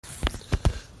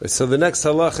So the next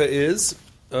halacha is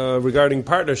regarding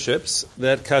partnerships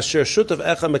that kasher shutav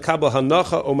echa mekabel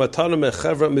hanacha o matana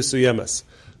mechevra misuyemes.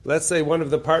 Let's say one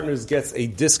of the partners gets a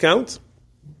discount,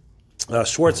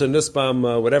 Schwartz or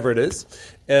Nussbaum, whatever it is,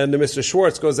 and Mr.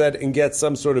 Schwartz goes ahead and gets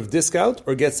some sort of discount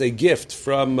or gets a gift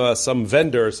from some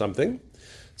vendor or something.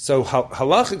 So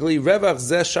halachically, revach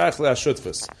zeh shaykh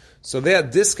le'ashutfus. So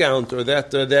that discount or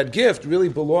that gift really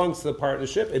belongs to the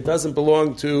partnership. It doesn't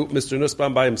belong to Mr.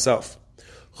 Nussbaum by himself.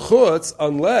 Chutz,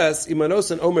 unless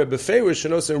imanosen omer beferish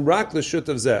shenosen rak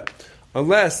l'shutav zeh.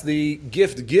 Unless the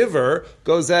gift giver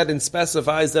goes out and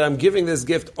specifies that I'm giving this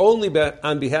gift only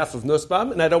on behalf of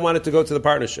Nussbaum and I don't want it to go to the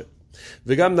partnership.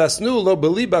 V'gam nasnu lo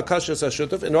beliba kashas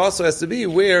hashutaf, and also has to be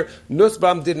where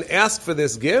Nussbaum didn't ask for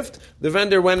this gift, the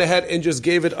vendor went ahead and just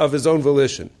gave it of his own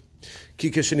volition.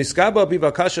 Because in the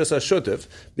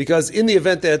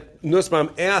event that Nussbaum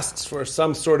asks for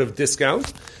some sort of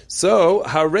discount, so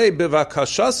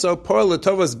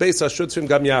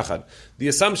the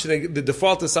assumption, the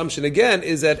default assumption again,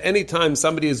 is that anytime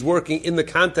somebody is working in the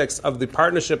context of the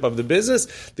partnership of the business,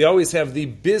 they always have the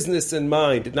business in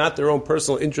mind, not their own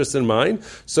personal interest in mind.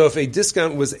 So if a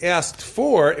discount was asked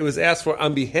for, it was asked for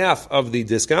on behalf of the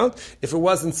discount. If it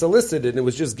wasn't solicited and it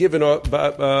was just given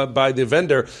by the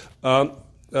vendor,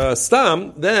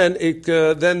 stam, then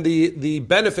the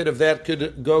benefit of that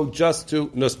could go just to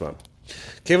Nussbaum.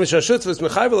 Because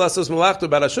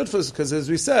as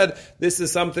we said, this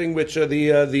is something which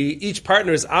each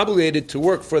partner is obligated to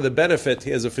work for the benefit.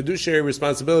 He has a fiduciary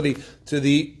responsibility to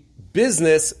the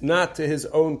business, not to his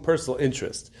own personal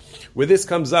interest. Where this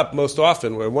comes up most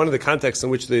often, where one of the contexts in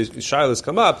which the shilas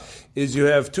come up, is you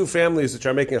have two families which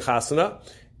are making a chasana,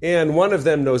 and one of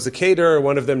them knows the caterer,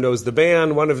 one of them knows the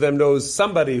band, one of them knows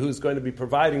somebody who's going to be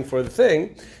providing for the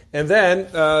thing. And then,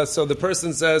 so the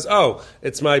person says, oh,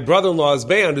 it's my brother-in-law's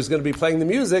band who's going to be playing the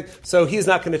music, so he's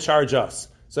not going to charge us.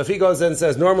 So if he goes in and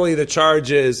says, normally the charge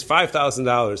is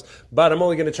 $5,000, but I'm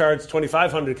only going to charge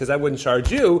 $2,500 because I wouldn't charge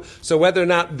you. So whether or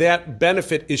not that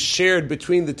benefit is shared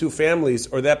between the two families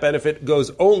or that benefit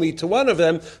goes only to one of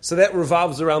them, so that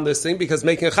revolves around this thing, because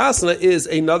making a chasna is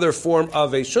another form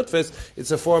of a shutfus.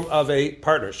 It's a form of a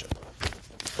partnership.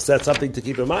 So that's something to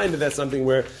keep in mind, and that's something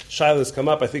where shilas come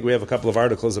up. I think we have a couple of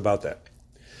articles about that.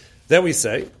 Then we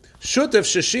say, Shutef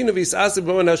sheshinu v'isasib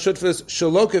bo'en hashutfus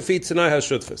shelo kefi t'nai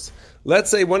hashutfus. Let's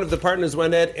say one of the partners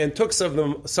went ahead and took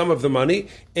some of the money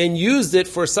and used it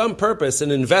for some purpose,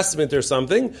 an investment or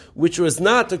something, which was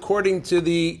not according to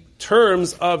the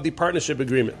terms of the partnership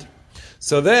agreement.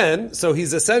 So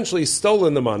he's essentially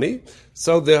stolen the money.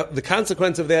 So the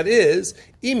consequence of that is,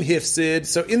 im hifsid,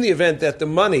 so in the event that the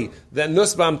money that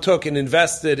Nussbaum took and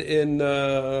invested in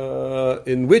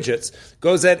widgets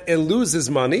goes ahead and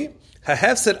loses money,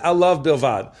 hahefsid alav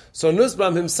bilvad. So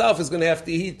Nussbaum himself is going to have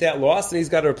to eat that loss, and he's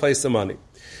got to replace the money.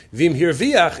 Vim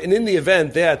hirviach, and in the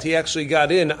event that he actually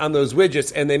got in on those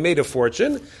widgets and they made a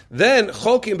fortune, then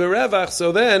cholkim berevach,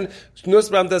 so then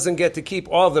Nussbaum doesn't get to keep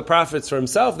all of the profits for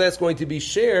himself. That's going to be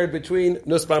shared between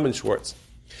Nussbaum and Schwartz.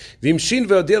 And in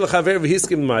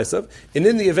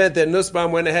the event that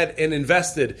Nussbaum went ahead and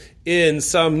invested in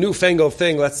some newfangled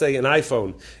thing, let's say an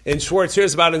iPhone, and Schwartz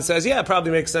hears about it and says, yeah, it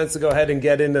probably makes sense to go ahead and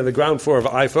get into the ground floor of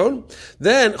an iPhone,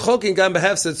 then Cholkin Gam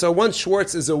Behefsid, so once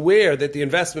Schwartz is aware that the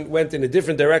investment went in a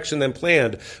different direction than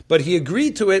planned, but he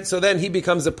agreed to it, so then he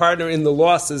becomes a partner in the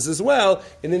losses as well,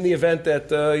 and in the event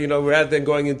that, rather than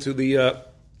going into the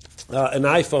an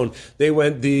iPhone, they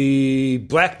went the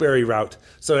BlackBerry route.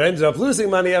 So it ended up losing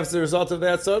money as a result of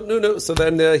that. So no. So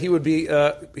then he would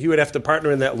have to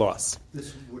partner in that loss.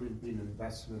 This wouldn't be an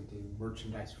investment in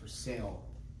merchandise for sale.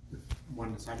 If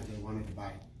one decided they wanted to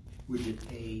buy widget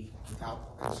A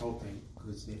without consulting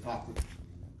because they thought that,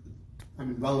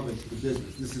 relevant to the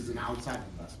business. This is an outside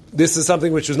investment. This is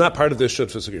something which was not part of the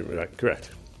shutfus agreement, right? Correct.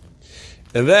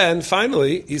 And then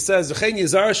finally he says, "V'chein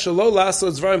yizar shelo laso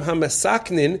dvarim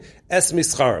hamesaknin es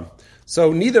mischarim."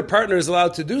 So neither partner is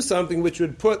allowed to do something which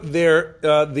would put their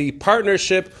the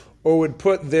partnership or would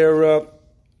put their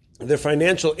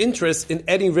financial interest in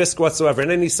any risk whatsoever,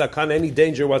 in any sakan, any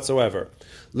danger whatsoever.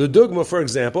 Ludugma, for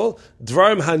example,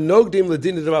 dvarim hanogdim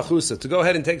ledin d'malchusa, to go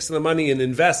ahead and take some of the money and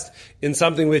invest in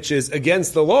something which is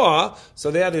against the law,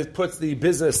 so that it puts the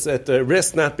business at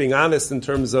risk, not being honest in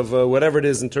terms of whatever it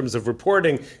is, in terms of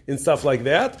reporting and stuff like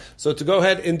that. So to go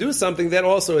ahead and do something that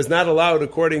also is not allowed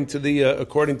according to the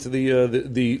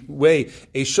way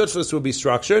a shutfus would be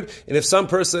structured. And if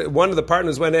one of the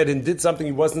partners went ahead and did something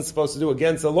he wasn't supposed to do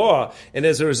against the law, and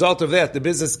as a result of that, the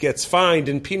business gets fined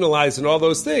and penalized and all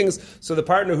those things, so the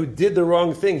partner who did the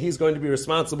wrong thing, he's going to be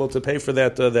responsible to pay for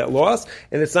that loss,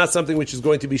 and it's not something which is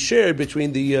going to be shared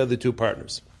between the two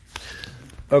partners.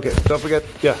 Okay, don't forget.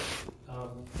 Yeah.